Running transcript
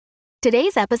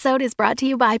Today's episode is brought to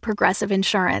you by Progressive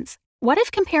Insurance. What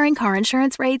if comparing car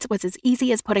insurance rates was as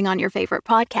easy as putting on your favorite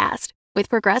podcast? With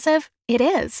Progressive, it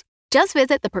is. Just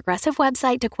visit the Progressive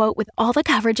website to quote with all the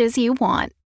coverages you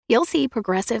want. You'll see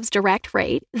Progressive's direct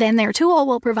rate, then their tool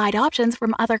will provide options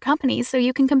from other companies so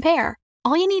you can compare.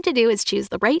 All you need to do is choose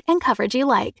the rate and coverage you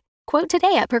like. Quote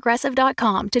today at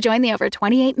Progressive.com to join the over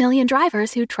 28 million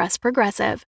drivers who trust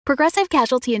Progressive. Progressive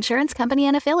Casualty Insurance Company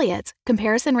and Affiliates.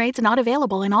 Comparison rates not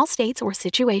available in all states or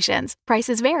situations.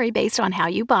 Prices vary based on how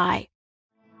you buy.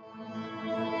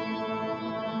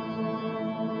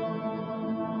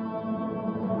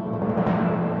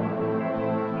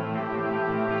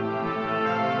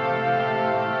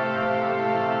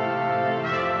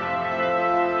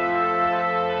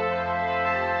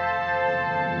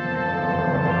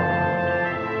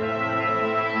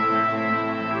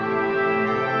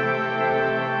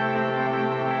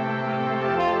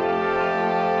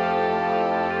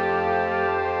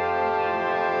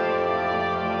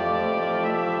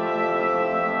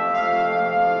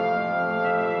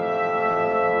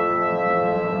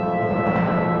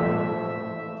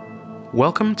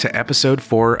 Welcome to episode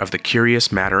 4 of the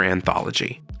Curious Matter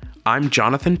Anthology. I'm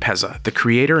Jonathan Pezza, the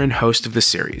creator and host of the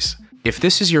series. If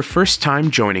this is your first time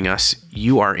joining us,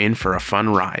 you are in for a fun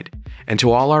ride. And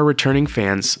to all our returning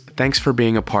fans, thanks for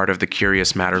being a part of the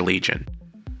Curious Matter Legion.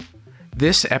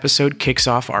 This episode kicks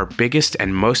off our biggest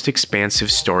and most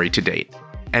expansive story to date,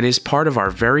 and is part of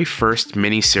our very first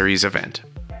mini-series event.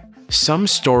 Some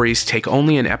stories take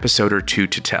only an episode or two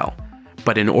to tell,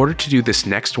 but in order to do this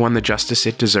next one the justice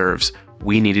it deserves,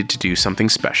 we needed to do something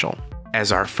special.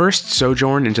 As our first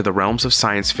sojourn into the realms of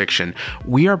science fiction,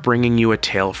 we are bringing you a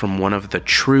tale from one of the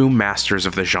true masters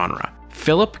of the genre.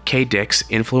 Philip K. Dick's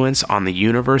influence on the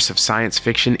universe of science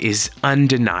fiction is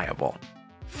undeniable.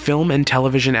 Film and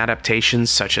television adaptations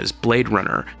such as Blade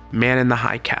Runner, Man in the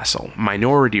High Castle,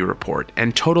 Minority Report,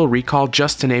 and Total Recall,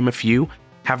 just to name a few,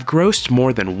 have grossed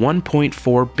more than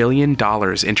 $1.4 billion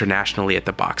internationally at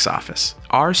the box office.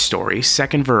 Our story,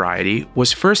 Second Variety,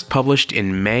 was first published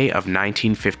in May of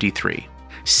 1953.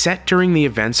 Set during the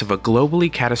events of a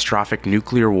globally catastrophic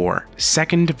nuclear war,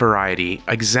 Second Variety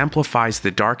exemplifies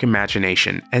the dark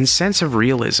imagination and sense of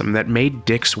realism that made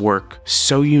Dick's work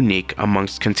so unique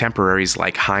amongst contemporaries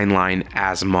like Heinlein,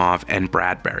 Asimov, and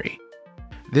Bradbury.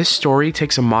 This story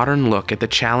takes a modern look at the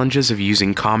challenges of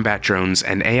using combat drones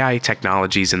and AI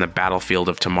technologies in the battlefield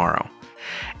of tomorrow,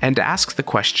 and asks the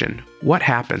question, what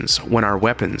happens when our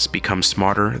weapons become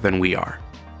smarter than we are?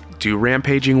 Do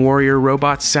rampaging warrior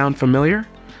robots sound familiar?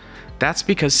 That's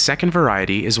because Second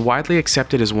Variety is widely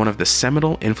accepted as one of the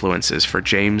seminal influences for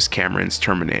James Cameron's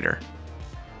Terminator.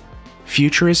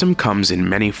 Futurism comes in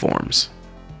many forms.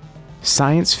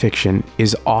 Science fiction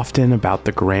is often about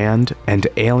the grand and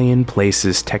alien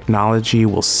places technology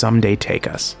will someday take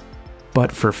us.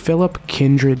 But for Philip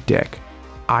Kindred Dick,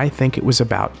 I think it was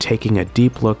about taking a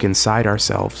deep look inside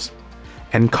ourselves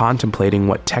and contemplating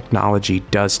what technology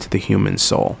does to the human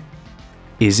soul.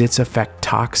 Is its effect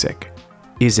toxic?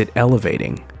 Is it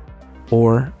elevating?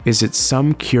 Or is it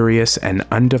some curious and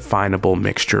undefinable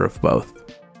mixture of both?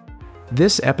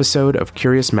 This episode of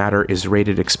Curious Matter is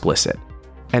rated explicit,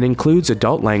 and includes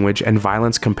adult language and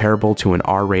violence comparable to an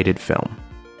R-rated film.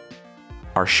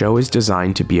 Our show is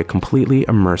designed to be a completely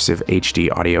immersive HD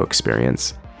audio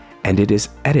experience, and it is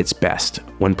at its best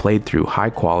when played through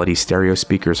high-quality stereo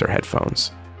speakers or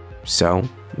headphones. So,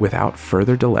 without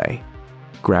further delay,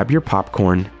 grab your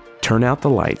popcorn, turn out the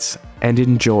lights, and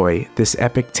enjoy this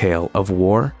epic tale of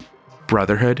war,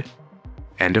 brotherhood,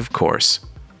 and of course,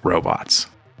 robots.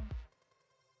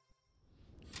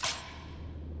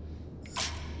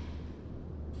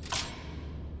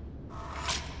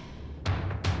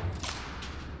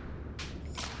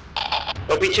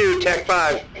 OP2, TAC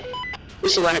 5.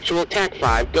 Whistle actual, TAC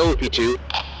 5, go OP2.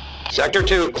 Sector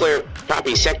 2, clear.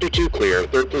 Copy, Sector 2, clear.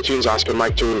 3rd Platoon's Oscar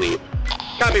Mike to relieve.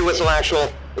 Copy, Whistle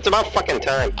actual. It's about fucking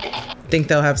time. Think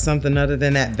they'll have something other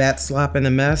than that vat slop in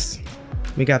the mess?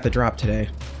 We got the drop today.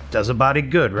 Does a body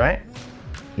good, right?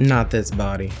 Not this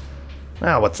body.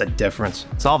 Well, what's the difference?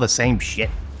 It's all the same shit.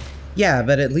 Yeah,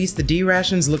 but at least the D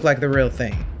rations look like the real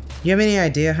thing. You have any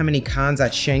idea how many cons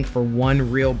I'd shank for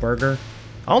one real burger?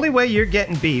 Only way you're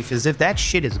getting beef is if that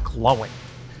shit is glowing.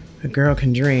 A girl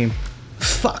can dream.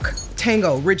 Fuck!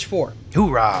 Tango, Ridge 4.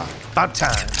 Hoorah! About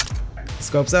time.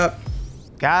 Scopes up.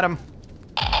 Got him.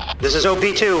 This is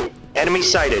OP2. Enemy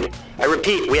sighted. I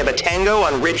repeat, we have a Tango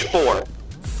on Ridge 4.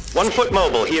 1 foot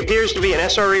mobile. He appears to be an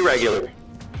SRE regular.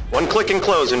 1 click and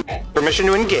close and permission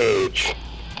to engage.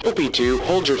 OP2,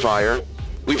 hold your fire.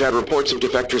 We've had reports of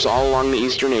defectors all along the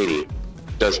eastern 80.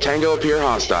 Does Tango appear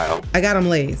hostile? I got him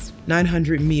lased.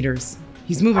 900 meters.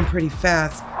 He's moving pretty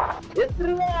fast.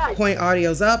 Point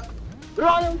audio's up.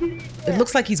 It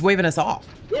looks like he's waving us off.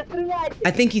 I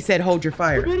think he said hold your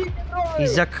fire.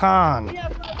 He's a con.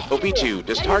 OP2,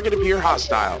 does target appear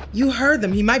hostile? You heard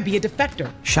them. He might be a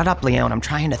defector. Shut up, Leon. I'm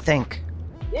trying to think.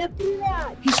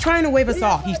 He's trying to wave us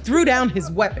off. He threw down his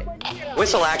weapon.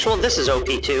 Whistle Actual, this is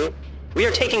OP2. We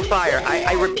are taking fire.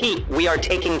 I repeat, we are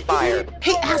taking fire.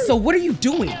 Hey, asshole, what are you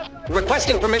doing?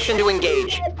 Requesting permission to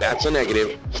engage. That's a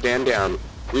negative. Stand down.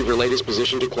 We've relayed his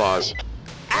position to Claws.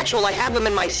 Actual, I have him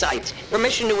in my sights.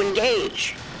 Permission to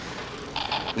engage.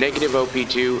 Negative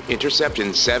OP2. Intercept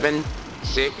in 7,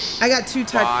 6. I got 2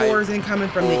 Type 4s incoming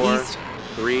from the east.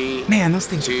 3. Man, those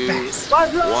things 2, are fast.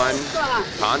 1.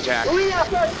 Contact.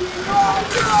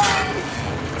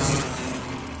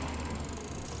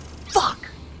 Fuck!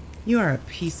 You are a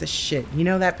piece of shit. You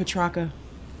know that, Petrarca?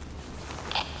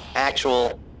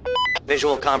 Actual.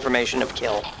 Visual confirmation of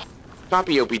kill.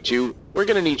 Copy OP2. We're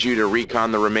gonna need you to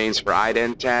recon the remains for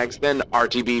ident tags, then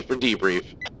RTB for debrief.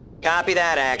 Copy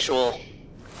that, Actual.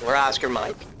 We're Oscar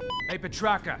Mike. Hey,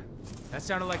 Petrarca. That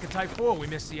sounded like a Type 4. We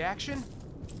missed the action?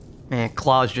 Man,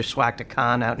 Claus just whacked a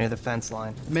con out near the fence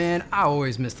line. Man, I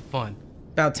always miss the fun.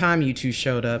 About time you two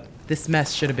showed up. This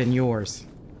mess should have been yours.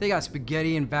 They got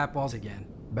spaghetti and bat balls again.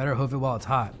 Better hoof it while it's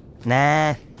hot.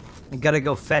 Nah, I gotta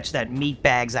go fetch that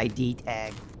meatbag's ID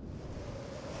tag.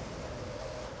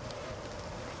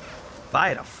 If I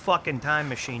had a fucking time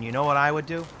machine, you know what I would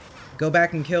do? Go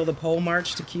back and kill the Pole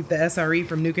March to keep the SRE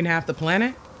from nuking half the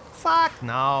planet? Fuck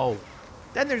no.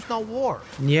 Then there's no war.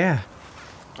 Yeah.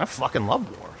 I fucking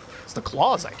love war. It's the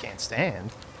claws I can't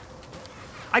stand.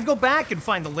 I'd go back and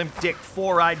find the limp dick,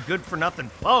 four-eyed,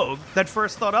 good-for-nothing pogue that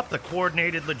first thought up the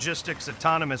Coordinated Logistics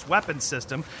Autonomous Weapons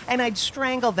System, and I'd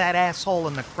strangle that asshole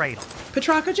in the cradle.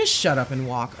 Petrarca, just shut up and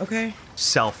walk, okay?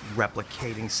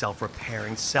 Self-replicating,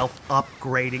 self-repairing,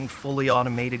 self-upgrading, fully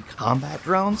automated combat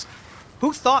drones?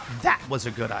 Who thought that was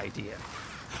a good idea?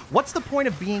 What's the point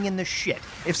of being in the shit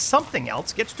if something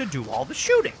else gets to do all the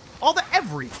shooting, all the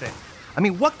everything? I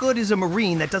mean, what good is a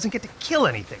Marine that doesn't get to kill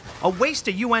anything? A waste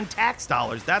of UN tax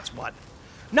dollars, that's what.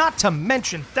 Not to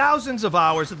mention thousands of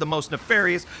hours of the most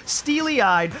nefarious,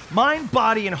 steely-eyed, mind,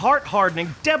 body, and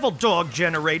heart-hardening,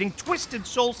 devil-dog-generating, twisted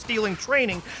soul-stealing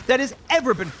training that has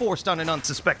ever been forced on an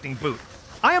unsuspecting boot.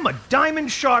 I am a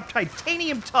diamond-sharp,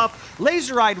 titanium-tough,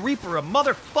 laser-eyed reaper of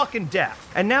motherfucking death.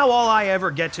 And now all I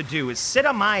ever get to do is sit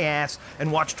on my ass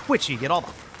and watch Twitchy get all the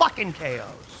fucking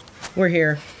KOs. We're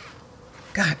here.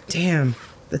 God damn.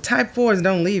 The Type 4s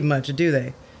don't leave much, do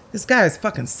they? This guy is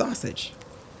fucking sausage.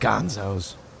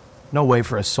 Gonzos. No way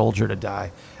for a soldier to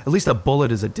die. At least a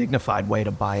bullet is a dignified way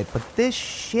to buy it, but this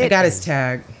shit They got is... his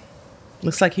tag.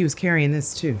 Looks like he was carrying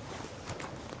this too.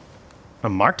 A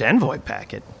marked envoy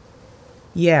packet.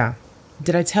 Yeah.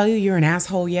 Did I tell you you're an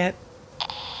asshole yet?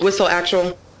 Whistle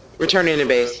Actual. Returning to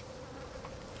base.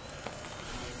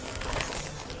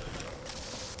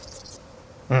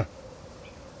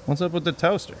 What's up with the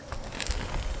toaster?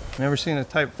 Never seen a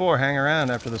Type 4 hang around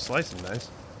after the slice and dice.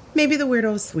 Maybe the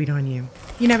weirdo was sweet on you.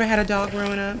 You never had a dog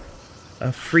growing up?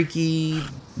 A freaky,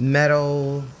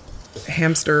 metal,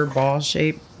 hamster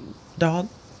ball-shaped dog?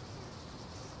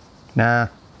 Nah.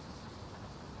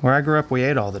 Where I grew up, we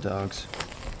ate all the dogs.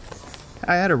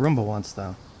 I had a Roomba once,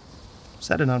 though.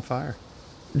 Set it on fire.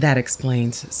 That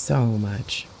explains so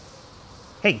much.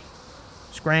 Hey,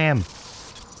 Scram.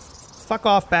 Fuck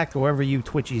off back to wherever you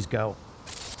Twitchies go.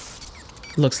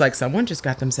 Looks like someone just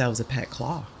got themselves a pet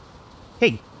claw.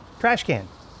 Hey, trash can.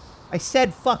 I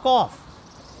said fuck off.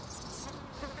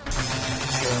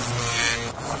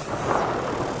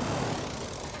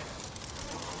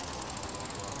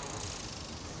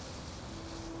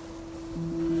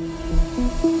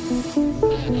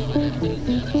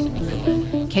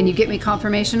 Can you get me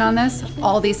confirmation on this?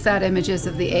 All these sad images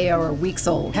of the AO are weeks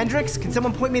old. Hendricks? Can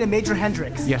someone point me to Major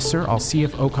Hendricks? Yes, sir. I'll see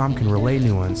if OCOM can relay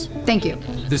new ones. Thank you.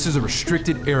 This is a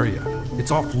restricted area.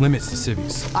 It's off limits to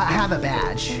civvies. I have a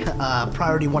badge.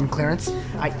 Priority 1 clearance.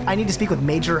 I need to speak with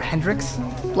Major Hendricks.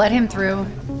 Let him through.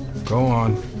 Go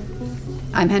on.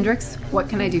 I'm Hendricks. What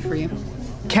can I do for you?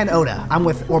 Ken Oda. I'm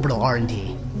with Orbital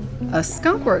R&D. A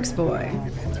Skunkworks boy.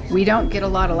 We don't get a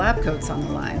lot of lab coats on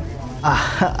the line.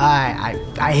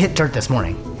 I hit dirt this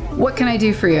morning. What can I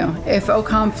do for you? If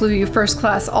OCOM flew you first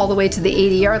class all the way to the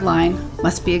 80-yard line,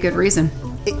 must be a good reason.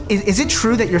 Is it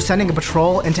true that you're sending a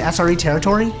patrol into SRE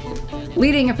territory?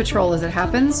 Leading a patrol as it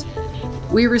happens.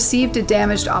 We received a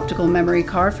damaged optical memory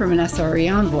card from an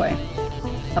SRE envoy.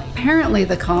 Apparently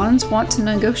the cons want to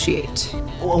negotiate.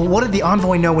 What did the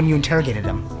envoy know when you interrogated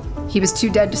him? He was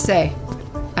too dead to say.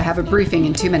 I have a briefing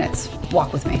in 2 minutes.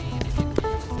 Walk with me.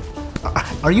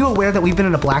 Are you aware that we've been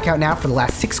in a blackout now for the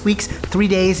last 6 weeks, 3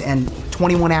 days, and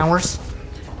 21 hours?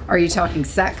 Are you talking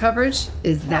SAT coverage?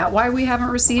 Is that why we haven't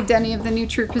received any of the new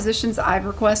troop positions I've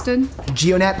requested?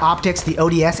 GeoNet, optics, the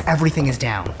ODS, everything is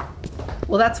down.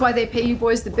 Well, that's why they pay you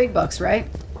boys the big bucks, right?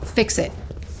 Fix it.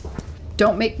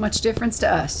 Don't make much difference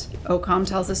to us. OCOM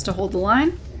tells us to hold the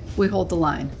line, we hold the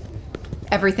line.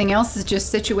 Everything else is just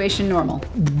situation normal.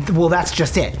 Well, that's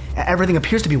just it. Everything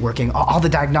appears to be working. All the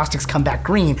diagnostics come back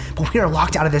green, but we are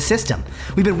locked out of this system.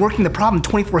 We've been working the problem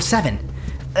 24/7.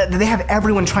 They have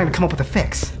everyone trying to come up with a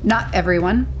fix. Not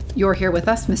everyone. You're here with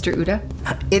us, Mr. Uda.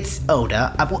 It's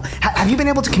Oda. Have you been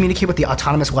able to communicate with the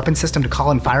autonomous weapon system to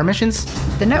call in fire missions?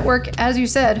 The network, as you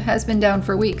said, has been down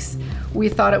for weeks. We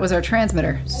thought it was our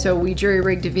transmitter, so we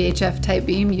jury-rigged a VHF-type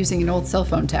beam using an old cell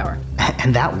phone tower.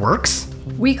 And that works?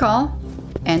 We call,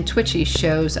 and Twitchy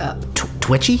shows up.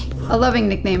 Twitchy? A loving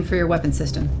nickname for your weapon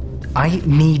system. I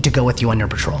need to go with you on your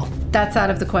patrol. That's out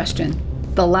of the question.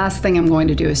 The last thing I'm going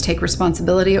to do is take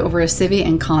responsibility over a civvy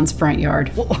in Khan's front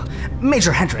yard. Well,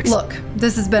 Major Hendricks. Look,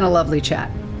 this has been a lovely chat.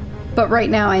 But right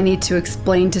now I need to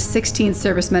explain to 16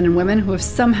 servicemen and women who have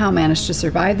somehow managed to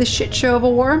survive the shit show of a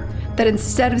war that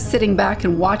instead of sitting back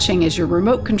and watching as your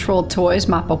remote-controlled toys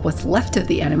mop up what's left of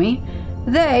the enemy,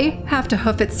 they have to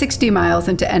hoof it 60 miles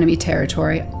into enemy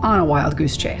territory on a wild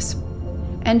goose chase.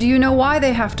 And do you know why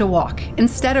they have to walk,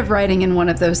 instead of riding in one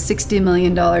of those $60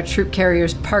 million troop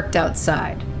carriers parked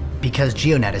outside? Because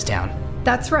GeoNet is down.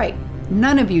 That's right.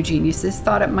 None of you geniuses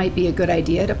thought it might be a good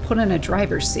idea to put in a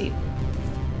driver's seat.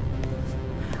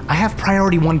 I have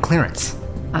priority 1 clearance.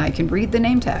 I can read the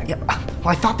name tag. Yeah, well,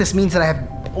 I thought this means that I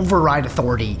have override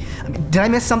authority. Did I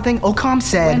miss something? OCOM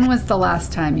said... When was the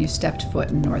last time you stepped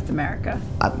foot in North America?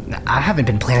 I haven't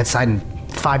been planet-side in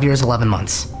 5 years, 11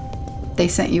 months. They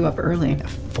sent you up early.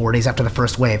 4 days after the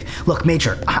first wave. Look,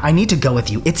 Major, I need to go with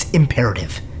you. It's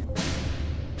imperative.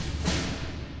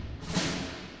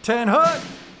 10 Hut,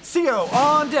 CO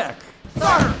on deck.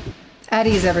 Fire! At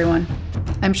ease, everyone.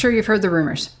 I'm sure you've heard the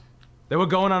rumors. They were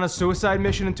going on a suicide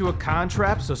mission into a con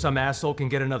trap so some asshole can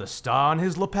get another star on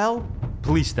his lapel?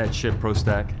 Police that shit,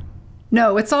 Prostack.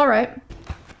 No, it's all right.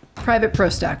 Private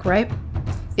Prostack, right?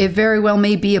 It very well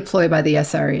may be a ploy by the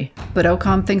SRE, but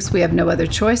OCOM thinks we have no other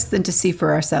choice than to see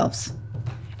for ourselves.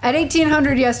 At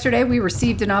 1800 yesterday, we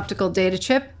received an optical data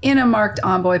chip in a marked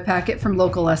envoy packet from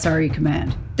local SRE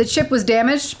command. The chip was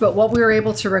damaged, but what we were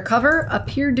able to recover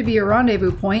appeared to be a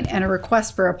rendezvous point and a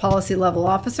request for a policy-level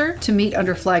officer to meet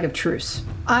under flag of truce.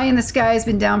 Eye in the Sky has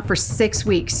been down for 6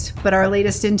 weeks, but our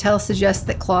latest intel suggests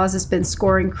that Claws has been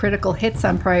scoring critical hits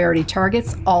on priority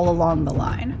targets all along the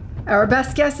line. Our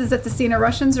best guess is that the Sina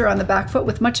Russians are on the back foot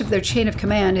with much of their chain of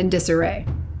command in disarray.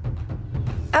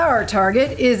 Our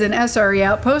target is an SRE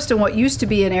outpost in what used to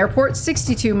be an airport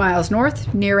 62 miles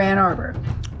north near Ann Arbor,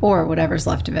 or whatever's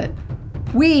left of it.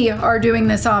 We are doing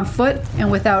this on foot and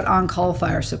without on-call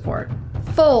fire support.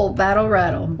 Full battle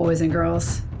rattle, boys and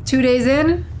girls. 2 days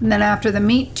in, and then after the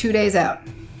meet, 2 days out.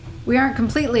 We aren't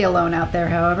completely alone out there,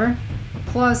 however.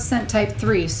 Claws sent Type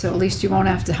 3, so at least you won't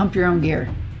have to hump your own gear.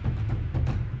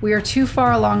 We are too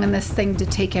far along in this thing to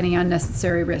take any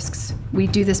unnecessary risks. We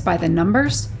do this by the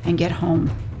numbers and get home.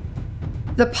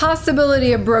 The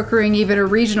possibility of brokering even a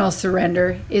regional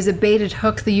surrender is a baited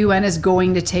hook the UN is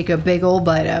going to take a big old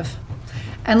bite of.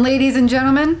 And ladies and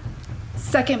gentlemen,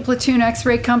 2nd Platoon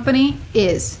X-Ray Company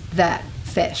is that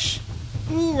fish.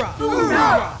 Hoorah!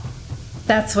 Hoorah!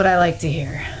 That's what I like to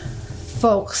hear.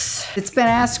 Folks, it's been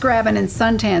ass-grabbing and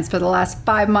suntans for the last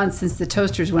 5 months since the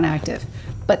toasters went active.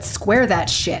 But square that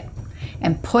shit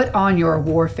and put on your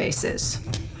war faces.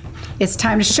 It's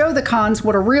time to show the cons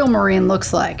what a real Marine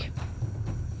looks like.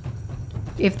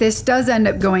 If this does end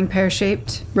up going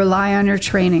pear-shaped, rely on your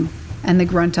training and the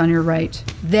grunt on your right.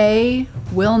 They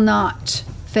will not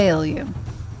fail you.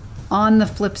 On the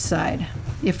flip side,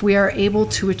 if we are able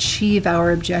to achieve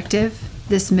our objective,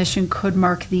 this mission could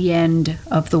mark the end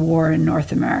of the war in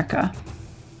North America.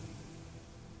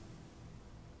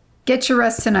 Get your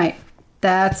rest tonight.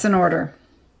 That's an order.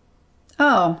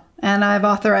 Oh, and I've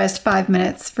authorized 5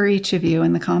 minutes for each of you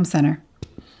in the comm center.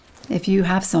 If you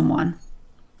have someone,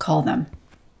 call them.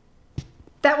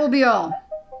 That will be all.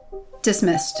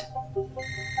 Dismissed.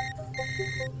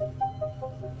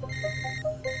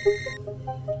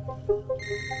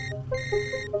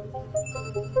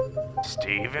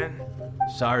 Steven?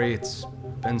 Sorry it's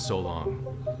been so long.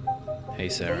 Hey,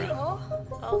 Sarah.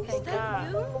 Is that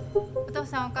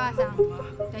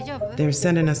you? They're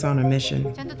sending us on a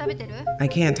mission. I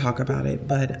can't talk about it,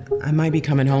 but I might be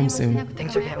coming home soon.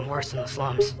 Things are getting worse in the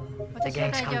slums. The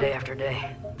gangs come day after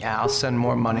day. Yeah, I'll send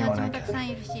more money when I get.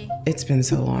 It's been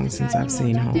so long since I've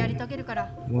seen home.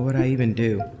 What would I even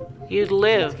do? You'd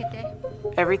live.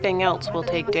 Everything else will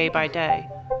take day by day.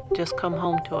 Just come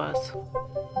home to us.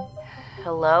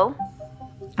 Hello?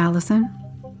 Allison?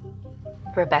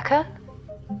 Rebecca?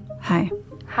 Hi.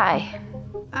 Hi.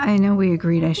 I know we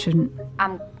agreed I shouldn't.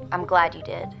 I'm glad you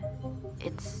did.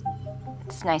 It's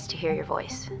nice to hear your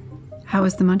voice. How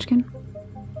is the Munchkin?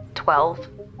 12.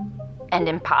 And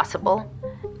impossible.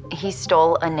 He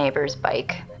stole a neighbor's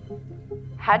bike.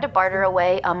 Had to barter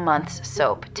away a month's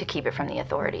soap to keep it from the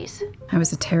authorities. I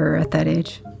was a terror at that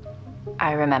age.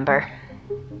 I remember.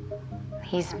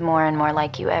 He's more and more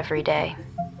like you every day.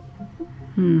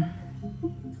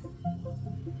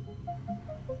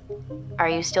 Are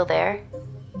you still there?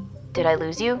 Did I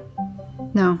lose you?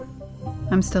 No,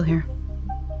 I'm still here.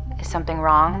 Is something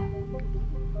wrong?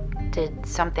 Did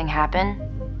something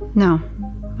happen? No,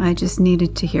 I just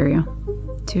needed to hear you.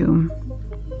 To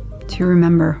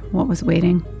remember what was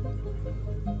waiting.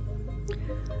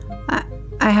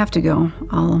 I have to go.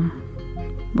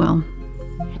 Well...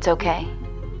 It's okay.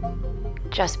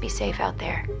 Just be safe out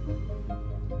there.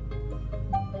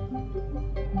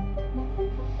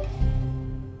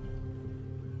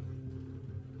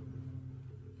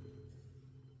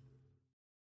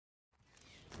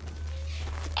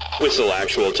 Whistle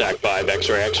actual TAC 5,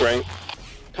 X-ray, X-ray.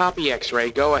 Copy,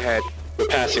 X-ray. Go ahead. We're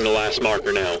passing the last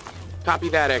marker now. Copy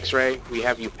that, X-ray. We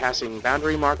have you passing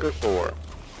boundary marker 4.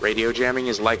 Radio jamming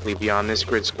is likely beyond this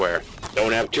grid square.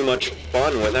 Don't have too much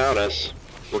fun without us.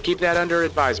 We'll keep that under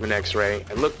advisement, X-ray,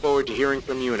 and look forward to hearing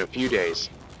from you in a few days.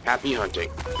 Happy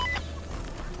hunting.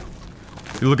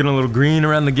 You're looking a little green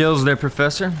around the gills there,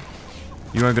 Professor.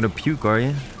 You aren't gonna puke, are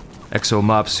you? Exo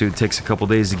mop suit takes a couple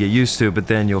days to get used to, but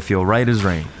then you'll feel right as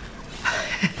rain.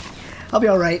 I'll be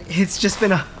alright. It's just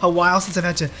been a while since I've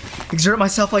had to exert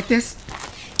myself like this.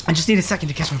 I just need a second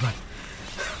to catch my breath.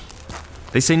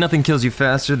 They say nothing kills you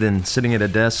faster than sitting at a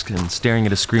desk and staring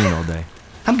at a screen all day.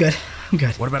 I'm good.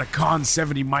 What about a Con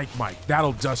 70 mic?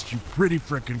 That'll dust you pretty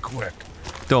frickin' quick.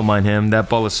 Don't mind him. That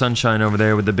ball of sunshine over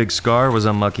there with the big scar was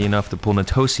unlucky enough to pull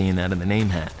Natosian out of the name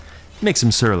hat. Makes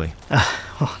him surly.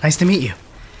 Well, nice to meet you.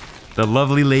 The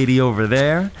lovely lady over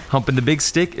there, humping the big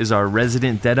stick, is our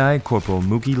resident Deadeye, Corporal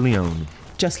Mookie Leone.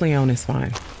 Just Leone is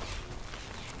fine.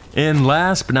 And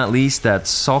last but not least, that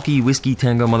sulky whiskey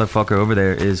tango motherfucker over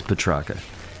there is Petrarca.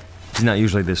 He's not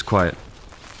usually this quiet.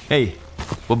 Hey,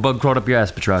 what bug crawled up your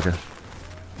ass, Petrarca?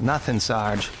 Nothing,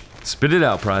 Sarge. Spit it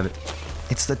out, Private.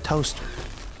 It's the toaster.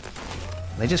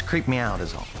 They just creep me out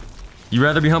is all. You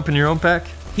rather be humping your own pack?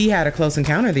 He had a close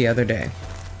encounter the other day.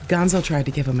 Gonzo tried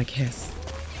to give him a kiss.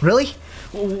 Really?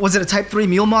 Was it a Type 3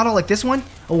 mule model like this one?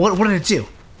 What did it do?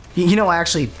 You know, I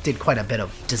actually did quite a bit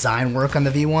of design work on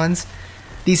the V1s.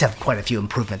 These have quite a few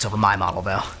improvements over my model,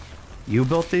 though. You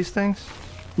built these things?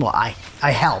 Well, I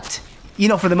helped. You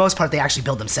know, for the most part, they actually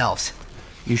build themselves.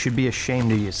 You should be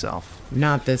ashamed of yourself.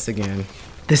 Not this again.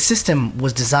 The system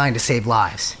was designed to save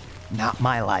lives. Not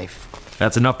my life.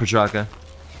 That's enough, Petrarca.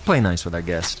 Play nice with our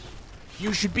guest.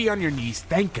 You should be on your knees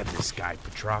thanking this guy,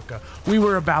 Petrarca. We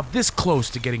were about this close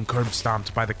to getting curb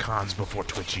stomped by the Cons before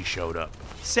Twitchy showed up.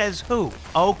 Says who?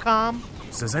 OCOM?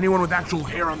 Says anyone with actual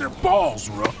hair on their balls,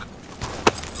 Rook.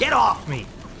 Get off me!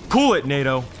 Cool it,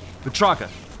 NATO. Petrarca,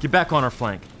 get back on our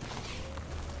flank.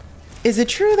 Is it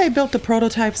true they built the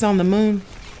prototypes on the moon?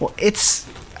 Well, it's...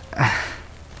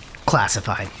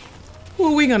 classified. Who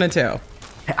are we gonna tell?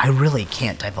 I really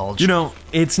can't divulge. You know,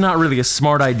 it's not really a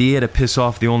smart idea to piss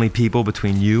off the only people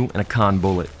between you and a con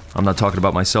bullet. I'm not talking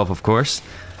about myself, of course.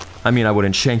 I mean, I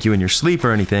wouldn't shank you in your sleep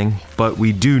or anything, but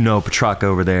we do know Petrarca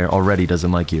over there already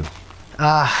doesn't like you.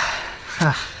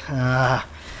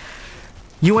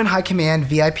 UN High Command,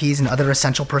 VIPs, and other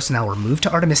essential personnel were moved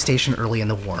to Artemis Station early in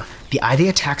the war. The ID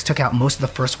attacks took out most of the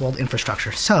First World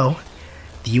infrastructure, so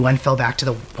the UN fell back to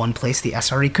the one place the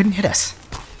SRE couldn't hit us.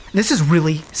 This is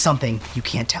really something you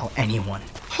can't tell anyone.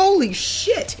 Holy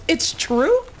shit, it's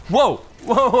true?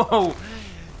 Whoa.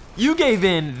 You gave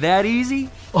in that easy?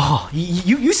 Oh,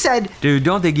 you said... Dude,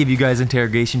 don't they give you guys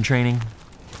interrogation training?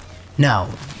 No,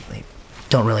 they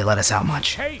don't really let us out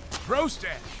much. Hey,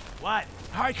 Prostat! What?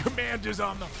 High Command is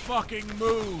on the fucking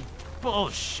move!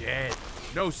 Bullshit.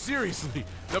 No, seriously,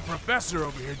 the professor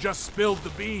over here just spilled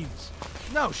the beans.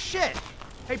 No shit.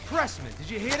 Hey, Pressman, did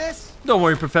you hear this? Don't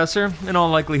worry, Professor. In all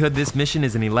likelihood, this mission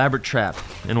is an elaborate trap,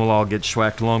 and we'll all get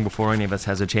schwacked long before any of us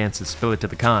has a chance to spill it to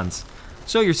the Cons.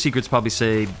 So your secret's probably,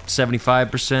 say,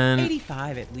 75%...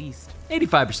 85 at least.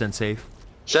 85% safe.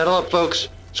 Settle up, folks.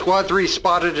 Squad 3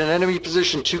 spotted an enemy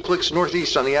position 2 clicks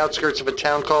northeast on the outskirts of a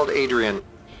town called Adrian.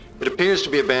 It appears to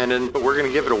be abandoned, but we're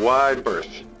gonna give it a wide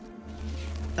berth.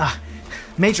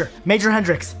 Major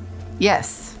Hendricks.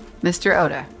 Yes, Mr.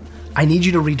 Oda. I need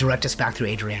you to redirect us back through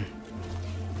Adrian.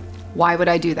 Why would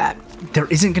I do that? There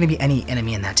isn't going to be any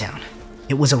enemy in that town.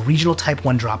 It was a regional Type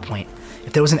 1 drop point.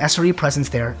 If there was an SRE presence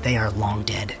there, they are long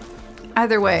dead.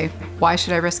 Either way, why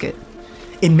should I risk it?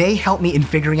 It may help me in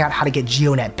figuring out how to get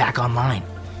GeoNet back online.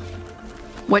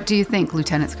 What do you think,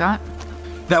 Lieutenant Scott?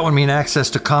 That would mean access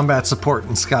to combat support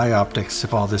and sky optics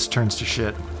if all this turns to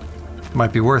shit.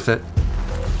 Might be worth it.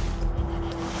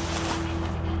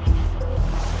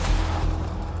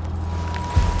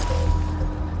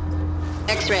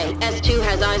 X-ray, S2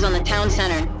 has eyes on the town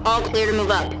center. All clear to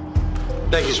move up.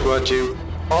 Thank you, Squad 2.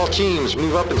 All teams,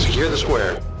 move up and secure the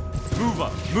square. Move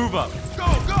up, move up. Go,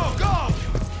 go, go!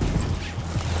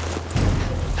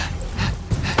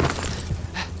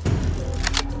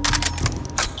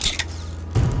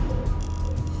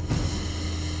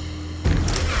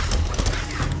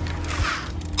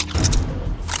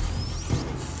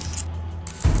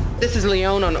 This is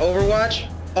Leon on Overwatch.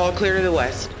 All clear to the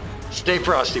west. Stay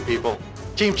frosty, people.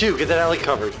 Team 2, get that alley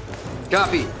covered.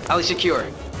 Copy. Alley secure.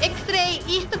 X-ray,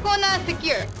 east corner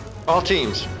secure. All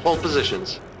teams, hold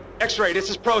positions. X-ray, this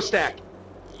is ProStack.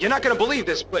 You're not gonna believe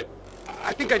this, but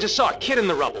I think I just saw a kid in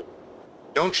the rubble.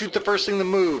 Don't shoot the first thing that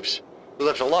moves. We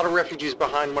left a lot of refugees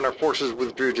behind when our forces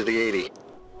withdrew to the 80.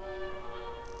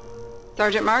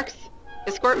 Sergeant Marks,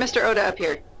 escort Mr. Oda up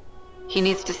here. He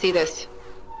needs to see this.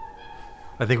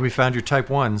 I think we found your Type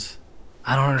 1s.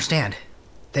 I don't understand.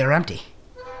 They're empty.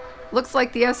 Looks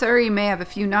like the SRE may have a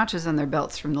few notches on their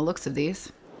belts from the looks of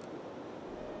these.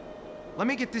 Let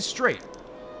me get this straight.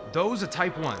 Those are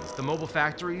Type 1s, the mobile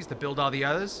factories that build all the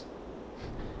others?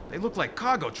 They look like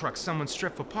cargo trucks someone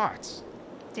stripped for parts.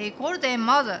 They call them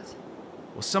mothers.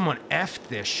 Well, someone effed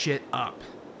their shit up.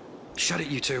 Shut it,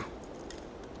 you two.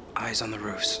 Eyes on the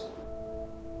roofs.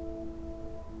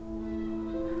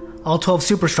 All 12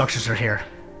 superstructures are here.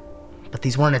 But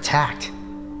these weren't attacked.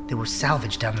 They were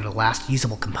salvaged down to the last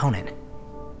usable component.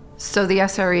 So the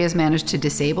SRE has managed to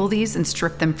disable these and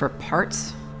strip them for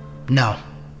parts? No.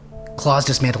 Claws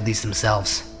dismantled these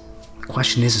themselves. The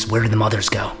question is where did the mothers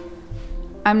go?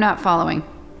 I'm not following.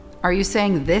 Are you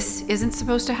saying this isn't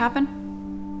supposed to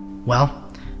happen?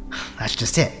 Well, that's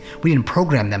just it. We didn't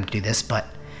program them to do this, but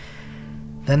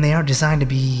then they are designed to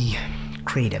be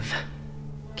creative.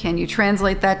 Can you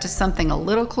translate that to something a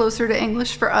little closer to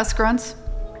English for us grunts?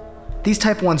 These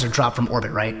Type 1s are dropped from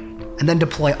orbit, right? And then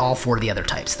deploy all 4 of the other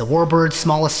types. The Warbird,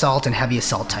 small assault, and heavy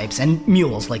assault types, and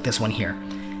mules like this one here.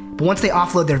 But once they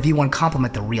offload their V1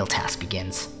 complement, the real task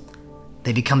begins.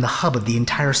 They become the hub of the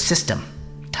entire system.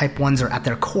 Type 1s are at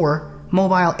their core,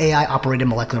 mobile AI-operated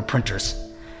molecular printers.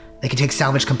 They can take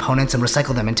salvaged components and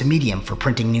recycle them into medium for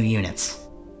printing new units.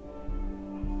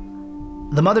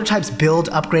 The mother types build,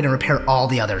 upgrade, and repair all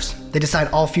the others. They decide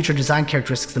all future design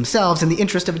characteristics themselves in the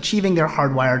interest of achieving their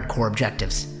hardwired core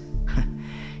objectives.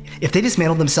 If they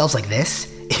dismantled themselves like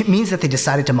this, it means that they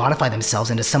decided to modify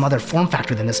themselves into some other form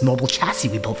factor than this mobile chassis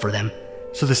we built for them.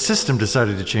 So the system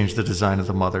decided to change the design of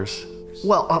the mothers.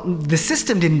 Well, the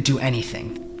system didn't do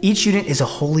anything. Each unit is a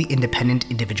wholly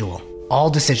independent individual. All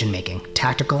decision-making,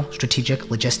 tactical, strategic,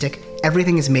 logistic,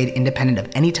 everything is made independent of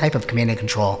any type of command and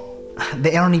control.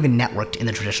 They aren't even networked in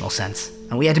the traditional sense,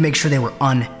 and we had to make sure they were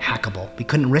unhackable. We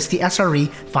couldn't risk the SRE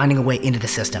finding a way into the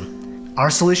system. Our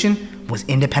solution was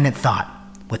independent thought,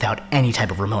 without any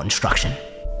type of remote instruction.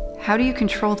 How do you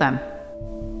control them?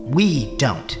 We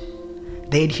don't.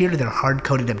 They adhere to their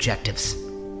hard-coded objectives.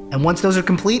 And once those are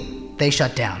complete, they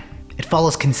shut down. It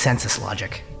follows consensus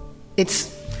logic.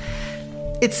 It's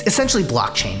essentially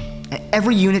blockchain.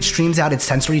 Every unit streams out its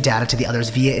sensory data to the others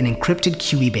via an encrypted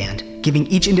QE band, giving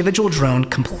each individual drone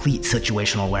complete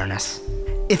situational awareness.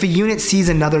 If a unit sees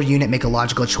another unit make a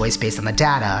logical choice based on the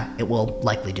data, it will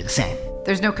likely do the same.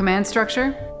 There's no command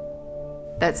structure?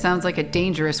 That sounds like a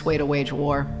dangerous way to wage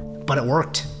war. But it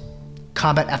worked.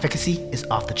 Combat efficacy is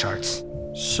off the charts.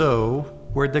 So,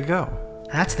 where'd they go?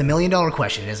 That's the million-dollar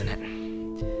question, isn't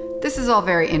it? This is all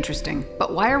very interesting,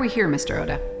 but why are we here, Mr.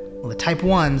 Oda? Well, the Type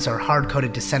 1s are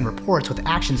hard-coded to send reports with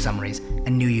action summaries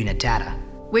and new unit data.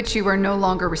 Which you are no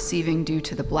longer receiving due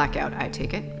to the blackout, I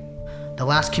take it? The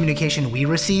last communication we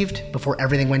received before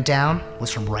everything went down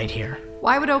was from right here.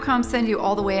 Why would OCOM send you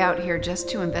all the way out here just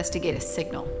to investigate a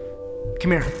signal?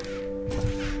 Come here.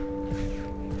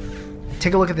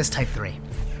 Take a look at this Type 3.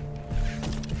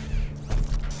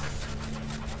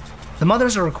 The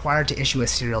mothers are required to issue a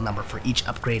serial number for each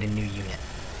upgrade and new unit.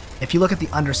 If you look at the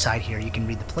underside here, you can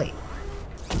read the plate.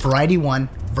 Variety 1,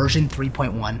 version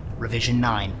 3.1, revision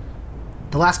 9.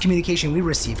 The last communication we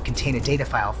received contained a data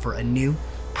file for a new,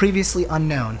 previously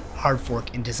unknown hard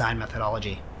fork in design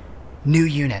methodology. New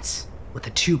units with a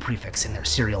 2 prefix in their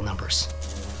serial numbers.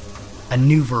 A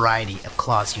new variety of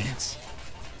claws units.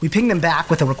 We pinged them back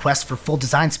with a request for full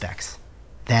design specs.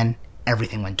 Then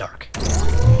everything went dark.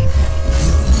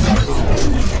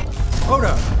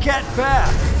 Oda, get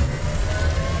back!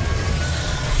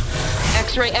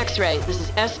 X-ray, X-ray. This is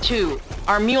S2.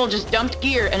 Our mule just dumped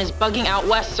gear and is bugging out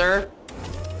west, sir.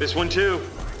 This one too.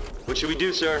 What should we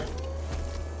do, sir?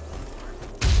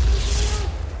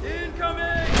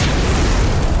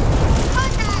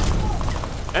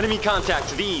 Enemy contact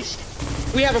to the east.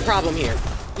 We have a problem here.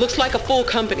 Looks like a full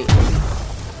company.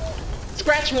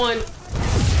 Scratch one.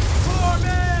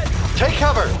 Take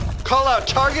cover. Call out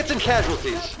targets and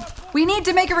casualties. We need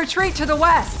to make a retreat to the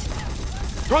west.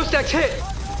 Prostac's hit.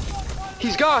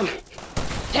 He's gone.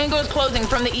 Tango's closing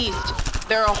from the east.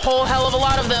 There are a whole hell of a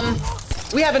lot of them.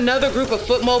 We have another group of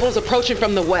foot mobiles approaching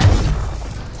from the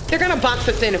west. They're gonna box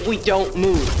us in if we don't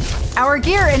move. Our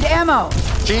gear and ammo.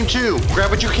 Team 2, grab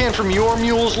what you can from your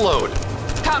mule's load.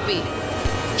 Copy.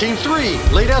 Team 3,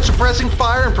 lay down suppressing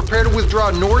fire and prepare to withdraw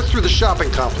north through the shopping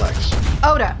complex.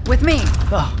 Oda, with me.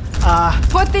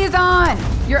 Put these on.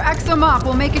 Your exomop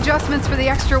will make adjustments for the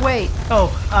extra weight.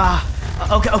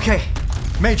 Okay.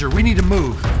 Major, we need to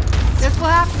move. This will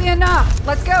have to be enough.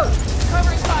 Let's go.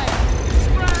 Covering fire.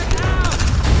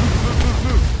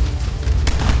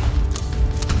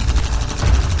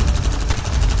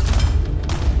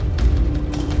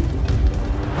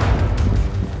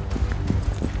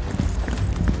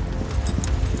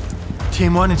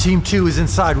 Team 1 and Team 2 is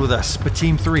inside with us, but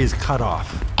Team 3 is cut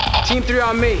off. Team 3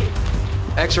 on me.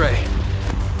 X-ray.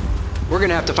 We're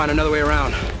gonna have to find another way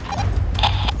around.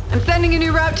 I'm sending a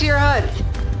new route to your HUD.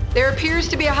 There appears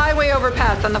to be a highway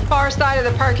overpass on the far side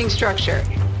of the parking structure.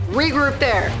 Regroup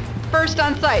there. First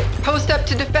on site, post up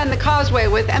to defend the causeway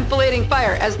with enfilading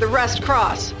fire as the rest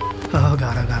cross. Oh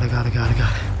god.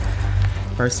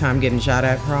 First time getting shot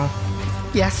at, Prof?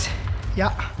 Yes.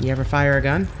 Yeah. You ever fire a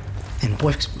gun? In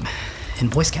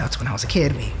Boy Scouts, when I was a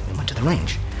kid, we went to the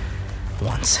range.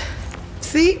 Once.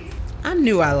 See? I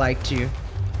knew I liked you.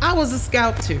 I was a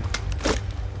scout too.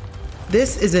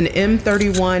 This is an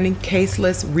M31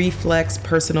 caseless reflex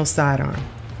personal sidearm.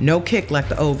 No kick like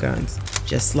the old guns.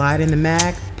 Just slide in the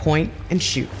mag, point, and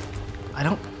shoot. I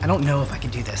don't know if I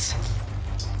can do this.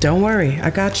 Don't worry,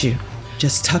 I got you.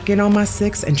 Just tuck in on my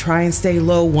 6 and try and stay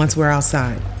low once we're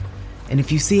outside. And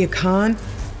if you see a con,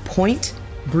 point,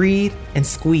 breathe, and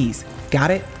squeeze.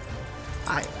 Got it?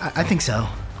 I think so.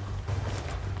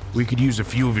 We could use a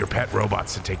few of your pet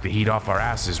robots to take the heat off our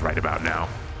asses right about now.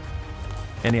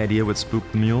 Any idea what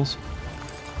spooked the mules?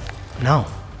 No.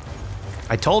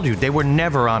 I told you, they were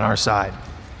never on our side.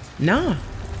 Nah,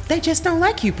 they just don't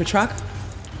like you, Petrarca.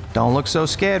 Don't look so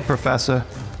scared, Professor.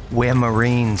 We're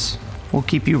Marines. We'll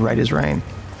keep you right as rain.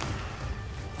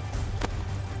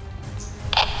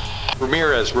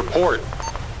 Ramirez, report.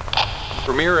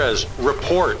 Ramirez,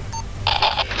 report.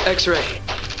 X-ray.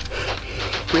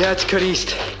 We had to cut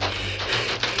east.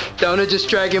 Down to just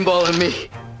Dragon Ball and me.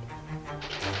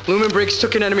 Lumen Briggs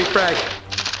took an enemy frag.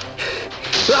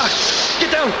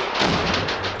 Get down!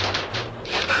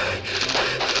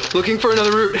 Looking for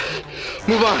another route.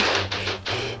 Move on.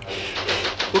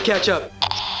 We'll catch up.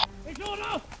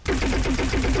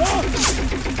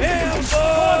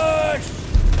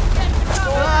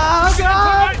 Oh,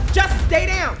 God! Just stay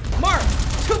down. Mark,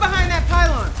 2 behind that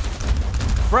pylon.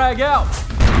 Frag out.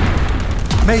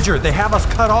 Major, they have us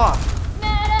cut off.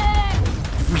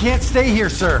 We can't stay here,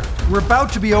 sir. We're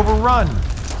about to be overrun.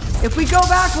 If we go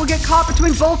back, we'll get caught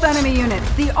between both enemy units.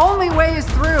 The only way is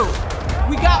through.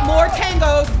 We got more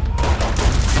tangos.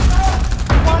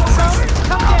 You want some?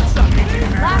 Come get some.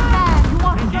 Last man, you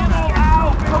want some?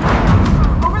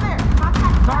 Over there.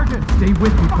 Sergeant, stay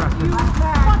with me, Preston. Last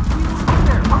man.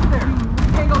 Up there.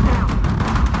 Tango down.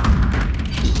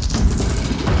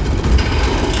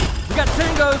 We got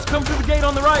tangos. Come through the gate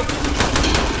on the right.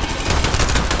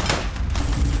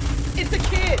 It's a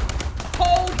kid.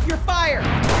 Hold your fire.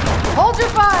 Hold your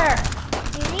fire.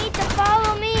 You need to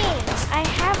follow me. I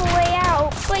have a way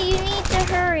out, but you need to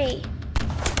hurry.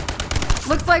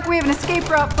 Looks like we have an escape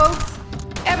route, folks.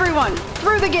 Everyone,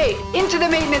 through the gate, into the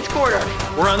maintenance quarter.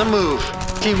 We're on the move.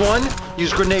 Team 1,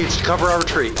 use grenades to cover our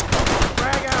retreat.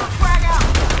 Frag out.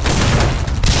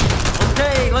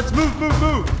 Okay, let's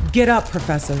move. Get up,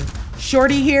 Professor.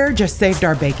 Shorty here just saved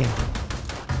our bacon.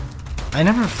 I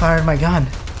never fired my gun.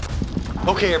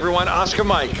 Okay, everyone, Oscar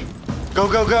Mike. Go.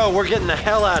 We're getting the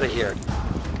hell out of here.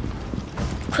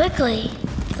 Quickly,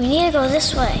 we need to go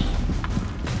this way.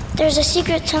 There's a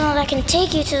secret tunnel that can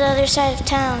take you to the other side of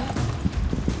town.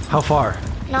 How far?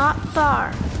 Not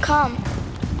far. Come.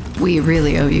 We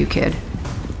really owe you, kid.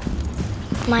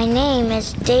 My name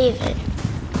is David.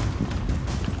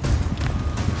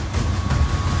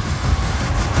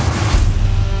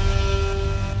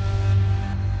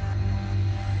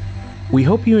 We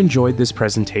hope you enjoyed this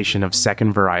presentation of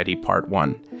Second Variety Part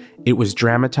 1. It was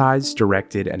dramatized,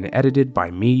 directed, and edited by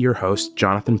me, your host,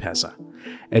 Jonathan Pezza.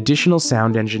 Additional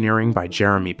sound engineering by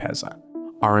Jeremy Pezza.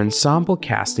 Our ensemble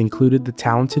cast included the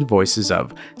talented voices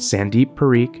of Sandeep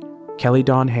Parikh, Kelly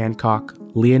Dawn Hancock,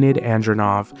 Leonid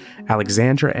Andronov,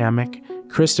 Alexandra Amick,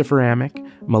 Christopher Amick,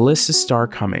 Melissa Starr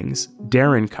Cummings,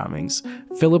 Darren Cummings,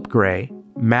 Philip Gray,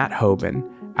 Matt Hoban,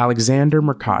 Alexander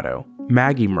Mercado,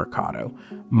 Maggie Mercado,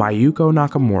 Mayuko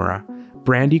Nakamura,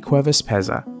 Brandy Cuevas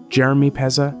Pezza, Jeremy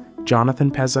Pezza, Jonathan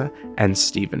Pezza, and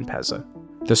Stephen Pezza.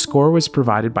 The score was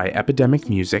provided by Epidemic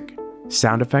Music.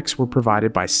 Sound effects were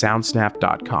provided by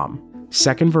Soundsnap.com.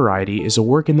 Second Variety is a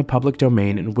work in the public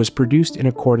domain and was produced in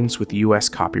accordance with U.S.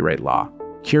 copyright law.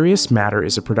 Curious Matter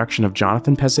is a production of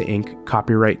Jonathan Pezza Inc.,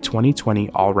 copyright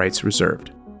 2020, all rights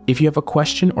reserved. If you have a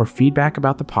question or feedback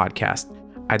about the podcast,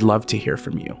 I'd love to hear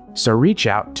from you. So reach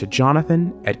out to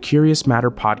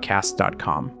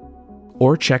jonathan@curiousmatterpodcast.com.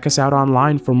 Or check us out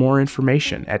online for more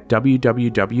information at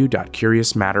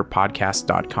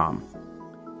www.curiousmatterpodcast.com.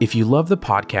 If you love the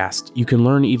podcast, you can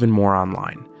learn even more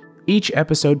online. Each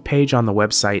episode page on the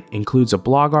website includes a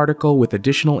blog article with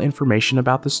additional information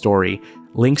about the story,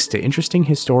 links to interesting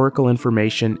historical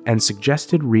information, and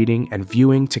suggested reading and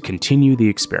viewing to continue the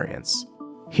experience.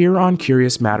 Here on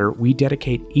Curious Matter, we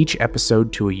dedicate each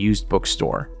episode to a used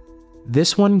bookstore.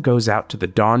 This one goes out to the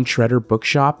Dawn Treader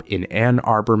Bookshop in Ann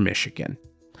Arbor, Michigan.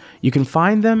 You can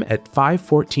find them at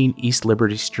 514 East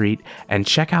Liberty Street and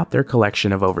check out their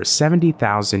collection of over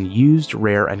 70,000 used,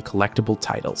 rare, and collectible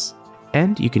titles.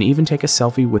 And you can even take a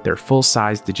selfie with their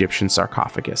full-sized Egyptian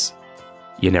sarcophagus.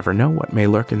 You never know what may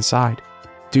lurk inside.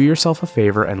 Do yourself a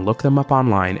favor and look them up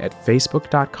online at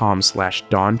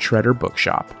facebook.com/Dawn Treader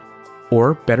Bookshop.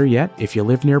 Or better yet, if you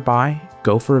live nearby,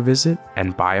 go for a visit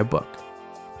and buy a book.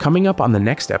 Coming up on the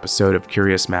next episode of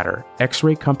Curious Matter,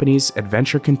 X-Ray Company's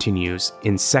adventure continues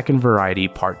in Second Variety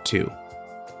Part 2.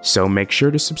 So make sure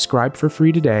to subscribe for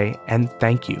free today, and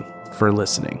thank you for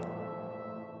listening.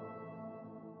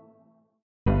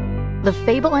 The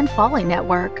Fable and Folly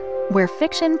Network, where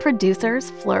fiction producers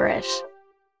flourish.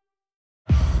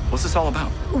 What's this all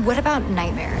about? What about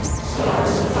nightmares?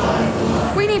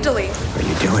 We need to leave. What are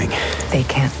you doing? They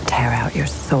can't tear out your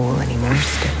soul anymore,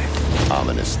 Stuart.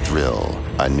 Ominous Thrill,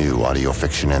 a new audio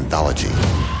fiction anthology.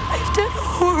 I've done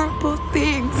horrible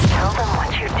things. Tell them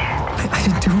what you did. I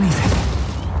didn't do anything.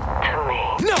 To me.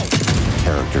 No!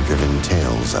 Character-driven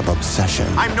tales of obsession.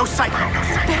 I'm no psycho.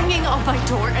 Banging on my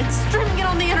door and streaming it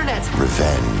on the internet.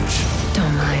 Revenge.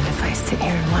 Don't mind if I sit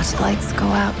here and watch lights go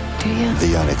out, do you?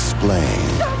 The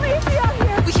unexplained. Don't leave me out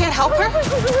here. We can't help her? I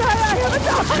have a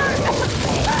doctor.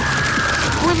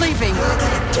 We're leaving.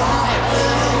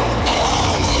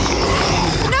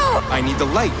 No! I need the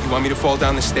light. You want me to fall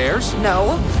down the stairs?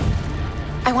 No.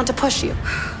 I want to push you.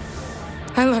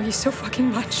 I love you so fucking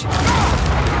much.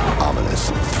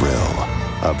 Ominous Thrill.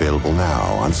 Available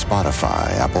now on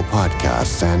Spotify, Apple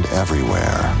Podcasts, and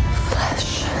everywhere.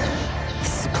 Flesh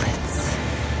splits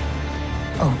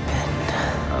open.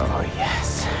 Oh,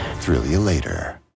 yes. Thrill you later.